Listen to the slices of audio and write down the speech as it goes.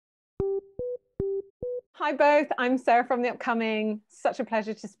Hi both, I'm Sarah from The Upcoming. Such a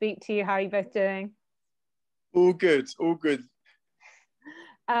pleasure to speak to you. How are you both doing? All good, all good.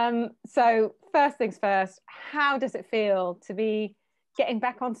 So first things first, how does it feel to be getting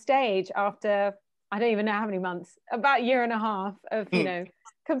back on stage after, I don't even know how many months, about a year and a half of,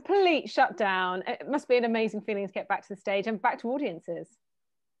 complete shutdown? It must be an amazing feeling to get back to the stage and back to audiences.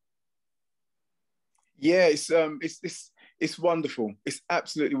 Yeah, it's wonderful. It's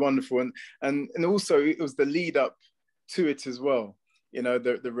absolutely wonderful, and also it was the lead up to it as well.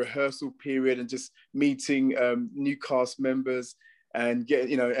 The rehearsal period and just meeting new cast members and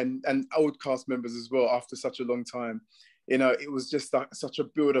and old cast members as well after such a long time. It was just such a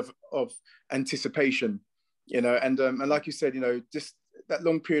build of anticipation. And like you said, just that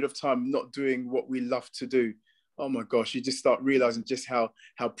long period of time not doing what we love to do. Oh my gosh, you just start realizing just how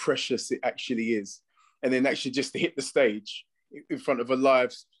precious it actually is. And then actually just to hit the stage in front of a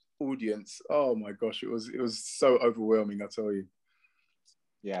live audience, oh my gosh, it was so overwhelming, I tell you.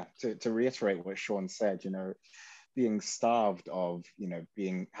 Yeah, to reiterate what Shaun said, being starved of,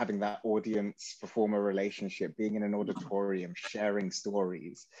 having that audience performer relationship, being in an auditorium, sharing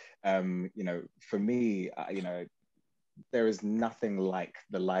stories, for me, there is nothing like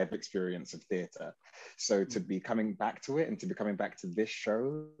the live experience of theatre. So to be coming back to it and to be coming back to this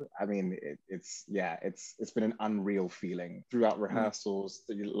show, I mean, it's been an unreal feeling throughout rehearsals.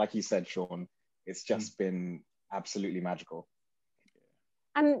 Like you said, Shaun, it's just been absolutely magical.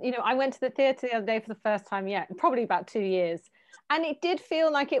 And, I went to the theatre the other day for the first time yet, probably about 2 years. And it did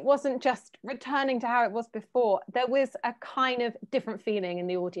feel like it wasn't just returning to how it was before. There was a kind of different feeling in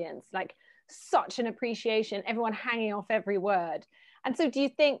the audience, like such an appreciation, everyone hanging off every word. And so do you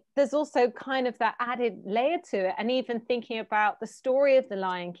think there's also kind of that added layer to it? And even thinking about the story of The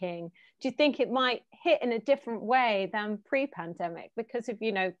Lion King, do you think it might hit in a different way than pre-pandemic because of,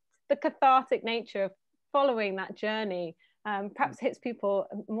 the cathartic nature of following that journey? Perhaps hits people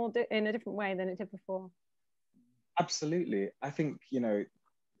more in a different way than it did before. Absolutely. I think,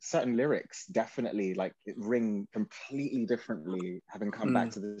 certain lyrics definitely ring completely differently having come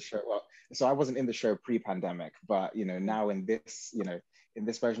back to the show. Well, so I wasn't in the show pre-pandemic, but, now in this, in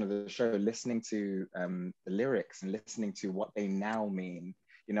this version of the show, listening to the lyrics and listening to what they now mean,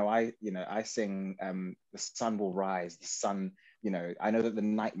 I sing the sun will rise, the sun, I know that the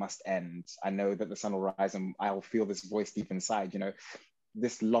night must end. I know that the sun will rise and I'll feel this voice deep inside,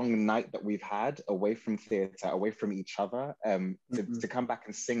 this long night that we've had away from theatre, away from each other, to come back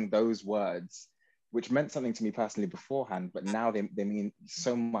and sing those words, which meant something to me personally beforehand, but now they mean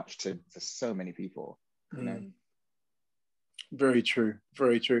so much to so many people, Very true,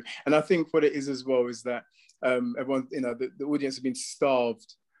 very true. And I think what it is as well is that everyone, the audience have been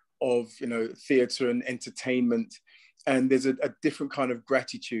starved of, theatre and entertainment. And there's a different kind of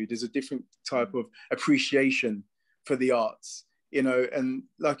gratitude. There's a different type of appreciation for the arts, and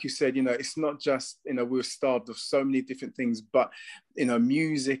like you said, it's not just, we were starved of so many different things, but,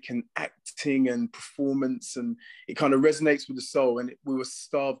 music and acting and performance, and it kind of resonates with the soul, and we were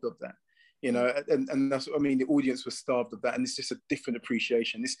starved of that, and that's what I mean, the audience was starved of that, and it's just a different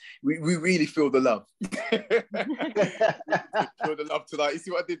appreciation. We really feel the love. Feel the love tonight. You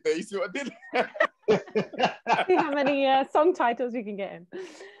see what I did there? You see what I did? See how many song titles we can get in.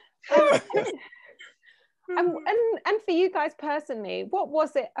 And for you guys personally, what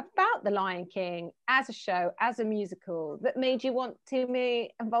was it about The Lion King as a show, as a musical, that made you want to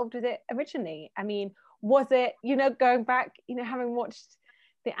be involved with it originally? I mean, was it, going back, having watched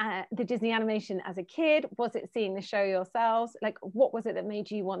the Disney animation as a kid? Was it seeing the show yourselves? What was it that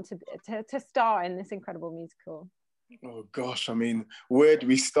made you want to star in this incredible musical? Oh gosh, I mean, where do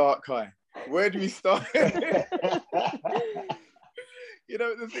we start, Kai? Where do we start? It's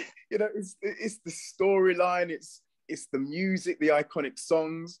the storyline, it's the music, the iconic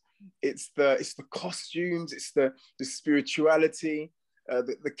songs, it's the costumes, it's the spirituality,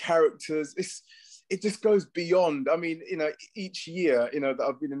 the characters. It just goes beyond. I mean, each year, that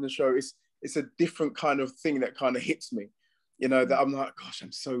I've been in the show, it's a different kind of thing that kind of hits me. That I'm like, gosh,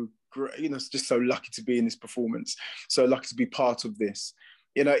 I'm so great. It's just so lucky to be in this performance, so lucky to be part of this.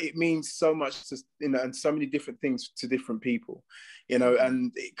 It means so much to, and so many different things to different people,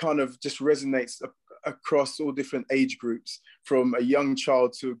 and it kind of just resonates across all different age groups, from a young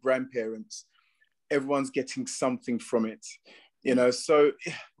child to grandparents. Everyone's getting something from it, so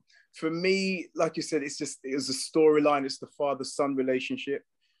for me, like you said, it was a storyline. It's the father-son relationship,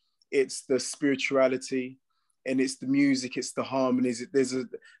 it's the spirituality, and it's the music, it's the harmonies. There's an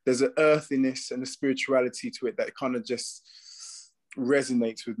earthiness and a spirituality to it that kind of just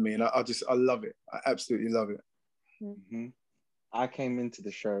resonates with me, and I love it. I absolutely love it. Mm-hmm. I came into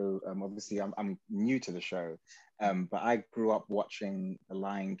the show, obviously I'm new to the show, but I grew up watching The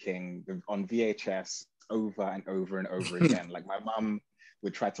Lion King on VHS over and over and over again. Like my mum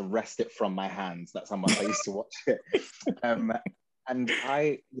would try to wrest it from my hands. That's how much I used to watch it. And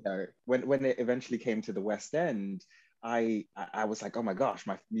I, you know, when it eventually came to the West End, I was like, oh my gosh,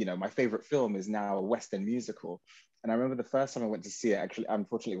 my favorite film is now a West End musical. And I remember the first time I went to see it, actually,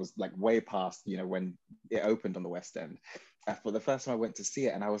 unfortunately, it was like way past, you know, when it opened on the West End. But the first time I went to see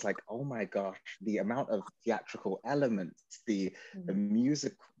it, and I was like, oh my gosh, the amount of theatrical elements, the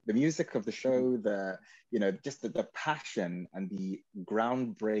music of the show, just the passion and the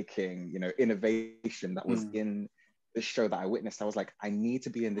groundbreaking, you know, innovation that was in the show that I witnessed. I was like, I need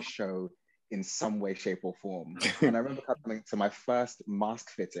to be in the show in some way, shape, or form. And I remember coming to my first mask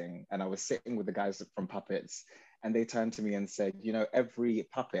fitting, and I was sitting with the guys from Puppets, and they turned to me and said, you know, every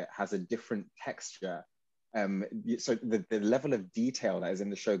puppet has a different texture. So the level of detail that is in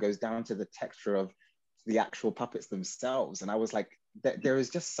the show goes down to the texture of the actual puppets themselves. And I was like, there is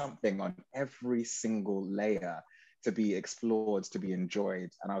just something on every single layer to be explored, to be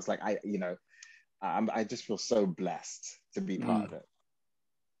enjoyed. And I was like, I just feel so blessed to be part of it.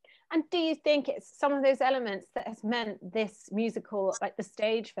 And do you think it's some of those elements that has meant this musical, like the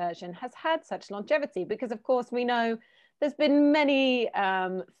stage version, has had such longevity? Because of course we know there's been many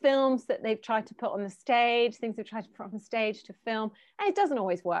films that they've tried to put on the stage, things they've tried to put on the stage to film, and it doesn't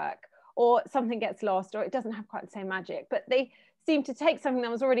always work, or something gets lost, or it doesn't have quite the same magic. But they seem to take something that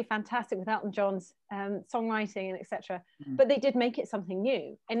was already fantastic with Elton John's songwriting and etc. But they did make it something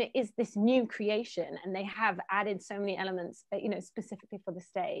new, and it is this new creation, and they have added so many elements, you know, specifically for the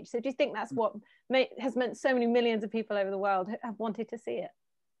stage. So do you think that's what has meant so many millions of people over the world have wanted to see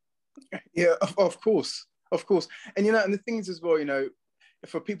it? Yeah, of course. And, you know, and the thing is as well, you know,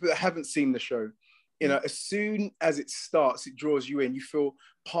 for people that haven't seen the show, you know, as soon as it starts, it draws you in. You feel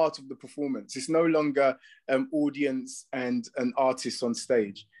part of the performance. It's no longer audience and an artist on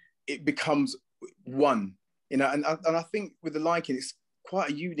stage. It becomes one, you know, and I think with the Lion King, it's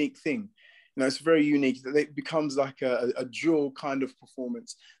quite a unique thing. You know, it's very unique that it becomes like a dual kind of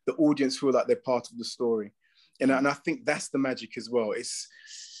performance. The audience feel like they're part of the story. You know, and I think that's the magic as well. It's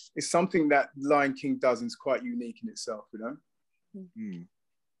something that Lion King does, and it's quite unique in itself, you know?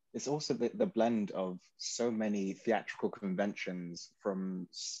 It's also the blend of so many theatrical conventions from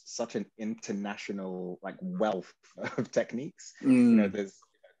such an international like wealth of techniques. You know,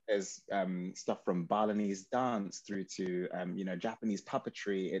 there's stuff from Balinese dance through to you know, Japanese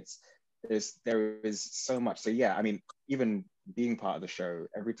puppetry. There is so much. So yeah, I mean, even being part of the show,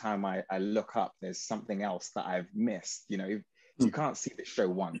 every time I look up, there's something else that I've missed. You know, you can't see the show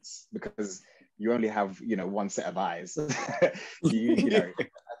once because you only have, you know, one set of eyes. you know,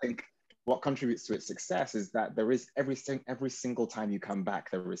 I think what contributes to its success is that there is every single time you come back,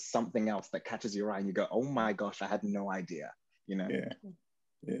 there is something else that catches your eye and you go, oh my gosh, I had no idea, you know?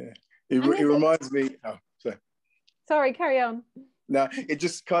 Yeah. It reminds me, Sorry, carry on. No, it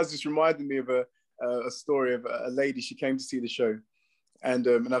just reminded me of a story of a lady. She came to see the show, and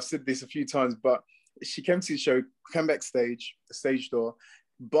I've said this a few times, but she came to see the show, came backstage, the stage door,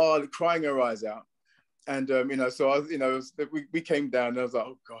 crying her eyes out. And, you know, so I was, you know, we came down and I was like,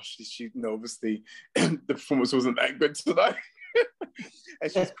 oh gosh, you know, obviously the performance wasn't that good tonight.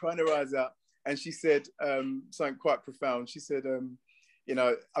 And she was crying her eyes out. And she said something quite profound. She said, you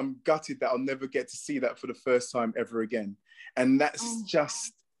know, I'm gutted that I'll never get to see that for the first time ever again. And that's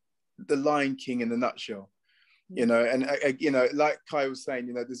just the Lion King in a nutshell. You know, and you know, like Kayi was saying,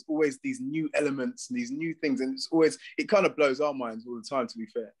 you know, there's always these new elements and these new things, and it kind of blows our minds all the time, to be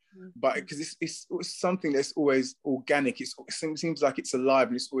fair. But because it's something that's always organic, it seems like it's alive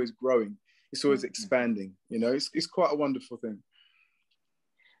and it's always growing, it's always expanding. You know, it's quite a wonderful thing.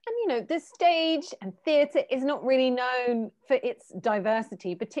 And you know, the stage and theatre is not really known for its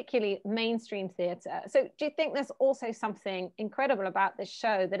diversity, particularly mainstream theatre. So do you think there's also something incredible about this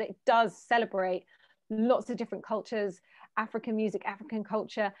show, that it does celebrate lots of different cultures, African music, African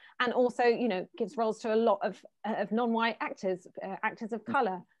culture, and also, you know, gives roles to a lot of non-white actors, actors of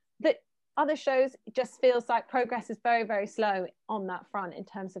color, that other shows, it just feels like progress is very, very slow on that front in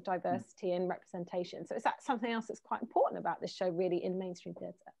terms of diversity and representation. So is that something else that's quite important about this show, really, in mainstream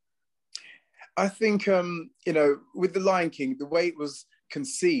theatre? I think, you know, with The Lion King, the way it was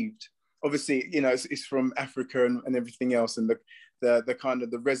conceived, obviously, you know, it's from Africa and everything else, and the kind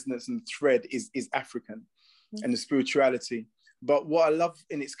of the resonance and the thread is African, and the spirituality. But what I love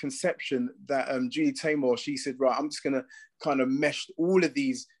in its conception, that Julie Taymor, she said, right, I'm just going to kind of mesh all of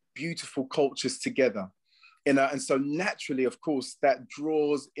these beautiful cultures together. And so naturally, of course, that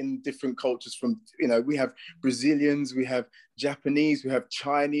draws in different cultures from, we have Brazilians, we have Japanese, we have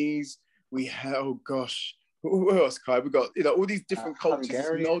Chinese, we have, oh gosh, who else, Kai? We got, all these different cultures, this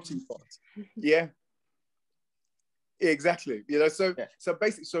melting pot. Yeah. Exactly. So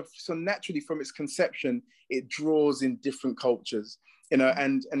basically, so naturally from its conception, it draws in different cultures,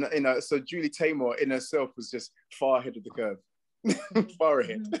 and so Julie Taymor in herself was just far ahead of the curve, far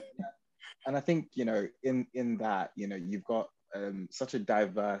ahead. And I think, in that, you've got such a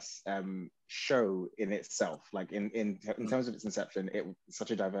diverse show in itself. Like in terms of its inception, it's such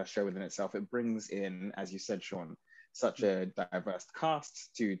a diverse show within itself. It brings in, as you said, Shaun, such a diverse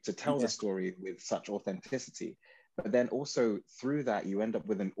cast to tell the story with such authenticity. But then also through that, you end up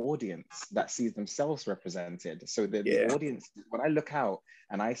with an audience that sees themselves represented. So the audience, when I look out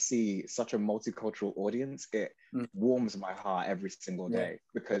and I see such a multicultural audience, it warms my heart every single day,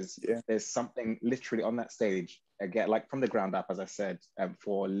 because there's something literally on that stage, again, like from the ground up, as I said,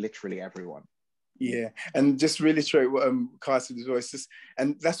 for literally everyone. Yeah, and just reiterate what Kai said as well. It's just,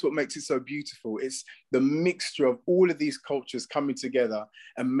 and that's what makes it so beautiful. It's the mixture of all of these cultures coming together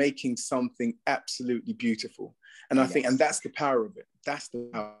and making something absolutely beautiful. And I think, and that's the power of it. That's the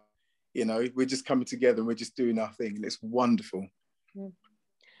power. We're just coming together and we're just doing our thing, and it's wonderful. And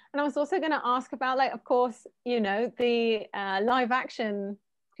I was also going to ask about, like, of course, the live action. Do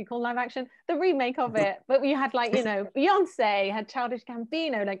you call live action the remake of it? But you had, like, Beyonce had Childish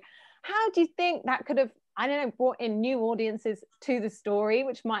Gambino, like. How do you think that could have, I don't know, brought in new audiences to the story,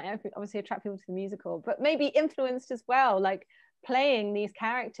 which might obviously attract people to the musical, but maybe influenced as well, like playing these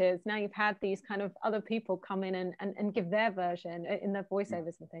characters? Now you've had these kind of other people come in and give their version in their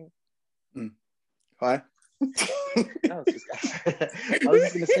voiceovers and things. Hi. I was just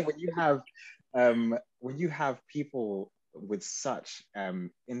going to say, when you have people with such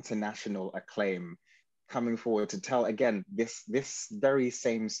international acclaim coming forward to tell, again, this very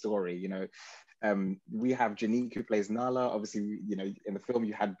same story, we have Janique who plays Nala. Obviously, in the film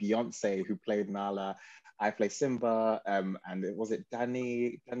you had Beyonce who played Nala. I play Simba, and was it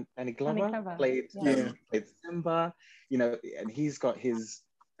Danny Glover played Simba, and he's got his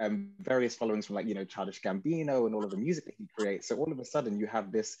various followings from, like, Childish Gambino and all of the music that he creates. So all of a sudden you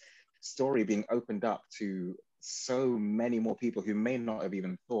have this story being opened up to so many more people who may not have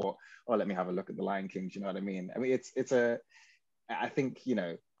even thought, oh, let me have a look at the Lion King. Do you know what I mean? I mean, I think,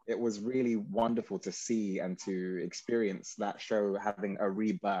 it was really wonderful to see and to experience that show having a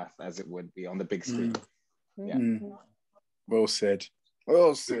rebirth, as it would be, on the big screen. Well said.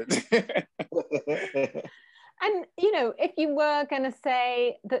 And, if you were going to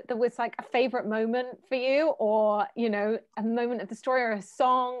say that there was, like, a favorite moment for you, or, a moment of the story or a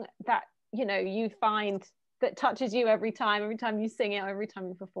song that, you find that touches you every time you sing it, or every time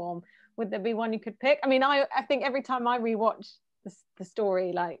you perform, would there be one you could pick? I mean, I think every time I rewatch the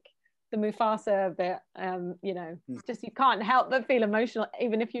story, like the Mufasa bit, just you can't help but feel emotional,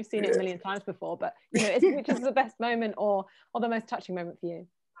 even if you've seen it a million times before. But which is the best moment or the most touching moment for you?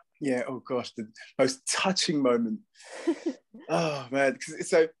 Yeah, oh gosh, the most touching moment. Oh man,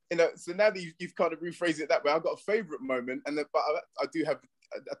 so now that you've kind of rephrased it that way, I've got a favorite moment, but I do have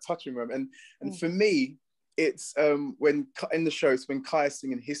a touching moment, and for me, it's when in the show, it's when Kayi's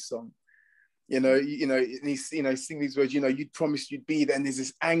singing his song, and he's singing these words, you'd promised you'd be there, and there's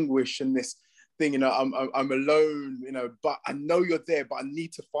this anguish and this thing, I'm alone, but I know you're there, but I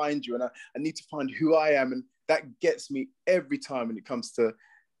need to find you, and I need to find who I am, and that gets me every time when it comes to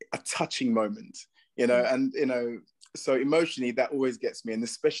a touching moment, and so emotionally that always gets me, and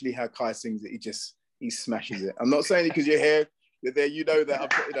especially how Kayi sings it, he smashes it. I'm not saying it because you're here, you're there,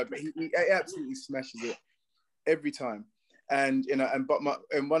 that but he absolutely smashes it every time. And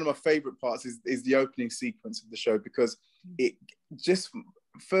one of my favorite parts is the opening sequence of the show, because it just,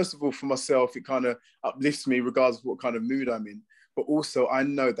 first of all, for myself, it kind of uplifts me regardless of what kind of mood I'm in, but also I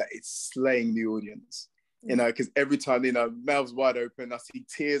know that it's slaying the audience, because every time, mouths wide open, I see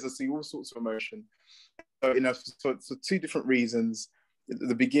tears, I see all sorts of emotion. So, so two different reasons,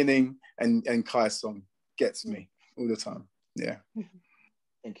 the beginning and Kayi's song gets me all the time. Yeah.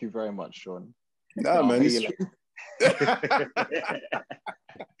 Thank you very much, Shaun. No, man.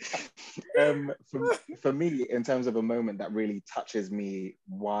 For me, in terms of a moment that really touches me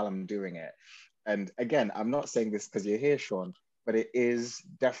while I'm doing it, and again, I'm not saying this because you're here, Shaun, but it is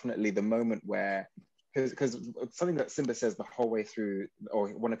definitely the moment where, because something that Simba says the whole way through, or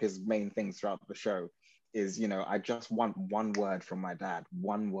one of his main things throughout the show, is, I just want one word from my dad,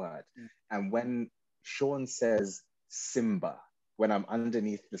 one word. And when Shaun says Simba, when I'm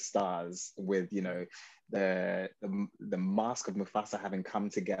underneath the stars with, the mask of Mufasa having come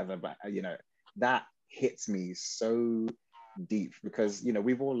together, but that hits me so deep, because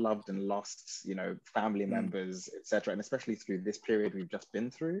we've all loved and lost family members, etc., and especially through this period we've just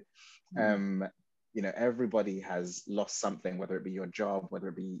been through. Everybody has lost something, whether it be your job, whether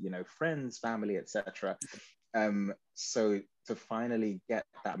it be friends, family, etc. So to finally get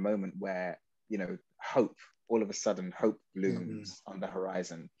that moment where hope, all of a sudden hope blooms on the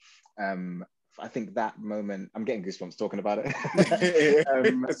horizon. I think that moment, I'm getting goosebumps talking about it.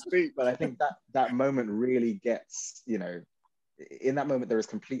 But I think that moment really gets, in that moment there is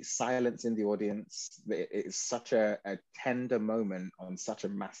complete silence in the audience. It is such a tender moment on such a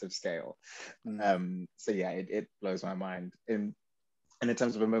massive scale. So yeah, it blows my mind. And in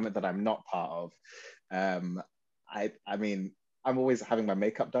terms of a moment that I'm not part of, I mean, I'm always having my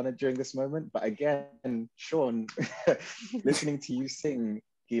makeup done during this moment. But again, Shaun, listening to you sing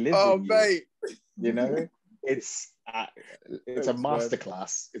 "He Lives with mate. You," it's a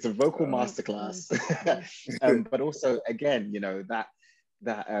masterclass. It's a vocal masterclass. But also, again, that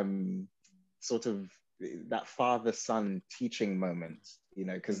sort of that father-son teaching moment,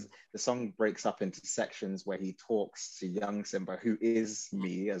 because the song breaks up into sections where he talks to young Simba, who is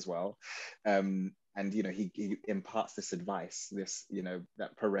me as well. And he imparts this advice, this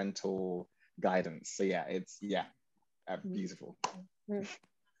that parental guidance. So yeah, it's beautiful.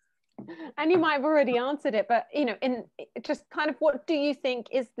 And you might have already answered it, but in just kind of, what do you think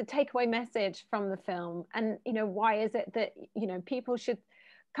is the takeaway message from the film, and why is it that people should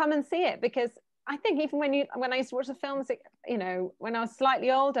come and see it? Because I think even when I used to watch the films, when I was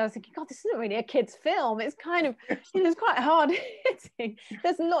slightly older, I was thinking, God, this isn't really a kid's film. It's kind of it's quite hard hitting.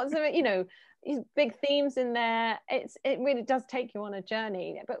 There's lots of these big themes in there. It really does take you on a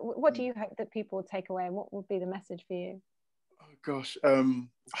journey. But what do you hope that people will take away, and what would be the message for you? Oh gosh,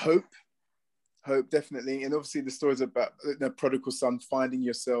 hope definitely. And obviously the stories about the prodigal son, finding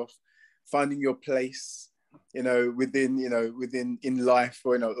yourself, finding your place, within in life,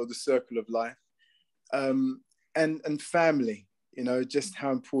 or or the circle of life, and family, just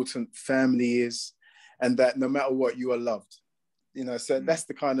how important family is, and that no matter what, you are loved. So that's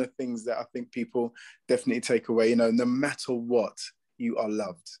the kind of things that I think people definitely take away. No matter what, you are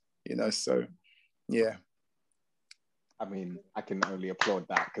loved. So yeah. I mean, I can only applaud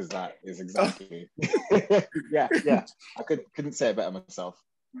that, because that is exactly yeah. I couldn't say it better myself.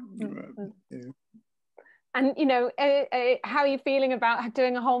 Yeah. And how are you feeling about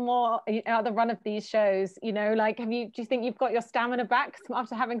doing a whole more other run of these shows? Do you think you've got your stamina back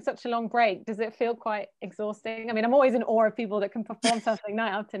after having such a long break? Does it feel quite exhausting? I mean, I'm always in awe of people that can perform something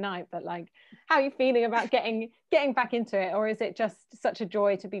night after night, but how are you feeling about getting back into it? Or is it just such a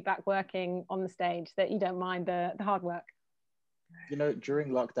joy to be back working on the stage that you don't mind the hard work? During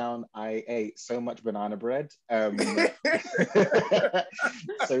lockdown, I ate so much banana bread. So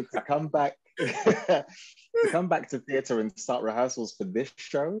to come back to theatre and start rehearsals for this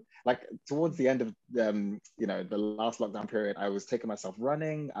show, towards the end of the last lockdown period, I was taking myself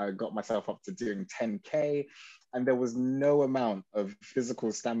running. I got myself up to doing 10K, and there was no amount of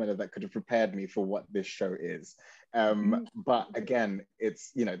physical stamina that could have prepared me for what this show is. But again,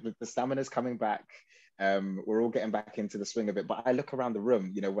 it's the stamina's coming back. We're all getting back into the swing of it. But I look around the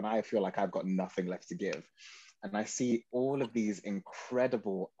room, when I feel like I've got nothing left to give, and I see all of these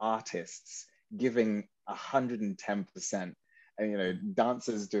incredible artists giving 110%, and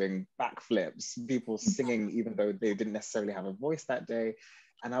dancers doing backflips, people singing even though they didn't necessarily have a voice that day,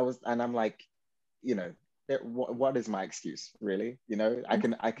 and I'm like, what is my excuse, really?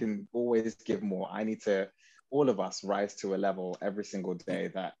 I can always give more. I need to, all of us, rise to a level every single day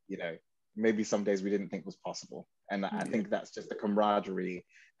that maybe some days we didn't think was possible. And I think that's just the camaraderie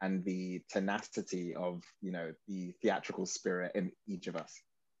and the tenacity of, the theatrical spirit in each of us.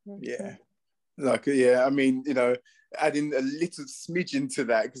 Yeah. I mean, adding a little smidgen to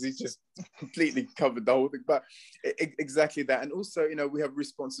that, because he's just completely covered the whole thing, but exactly that. And also, we have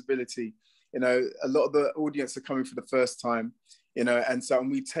responsibility. A lot of the audience are coming for the first time, and so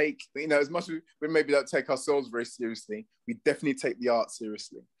we take, as much as we maybe don't take ourselves very seriously, we definitely take the art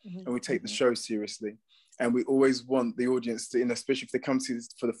seriously, and we take the show seriously. And we always want the audience to, especially if they come to this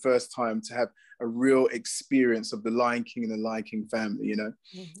for the first time, to have a real experience of the Lion King and the Lion King family,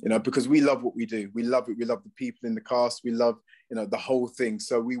 because we love what we do. We love it. We love the people in the cast. We love, the whole thing.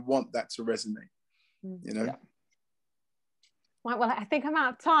 So we want that to resonate, Yeah. Right, well, I think I'm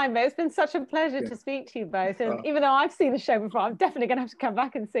out of time, but it's been such a pleasure to speak to you both. And even though I've seen the show before, I'm definitely going to have to come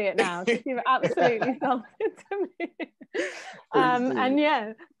back and see it now, because you've absolutely sold it to me. And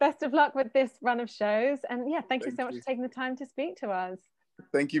yeah, best of luck with this run of shows. And yeah, thank you so much for taking the time to speak to us.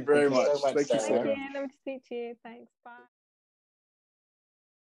 Thank you very much. Thank you so much. Thank you so much. Thank you. Lovely to speak to you. Thanks. Bye.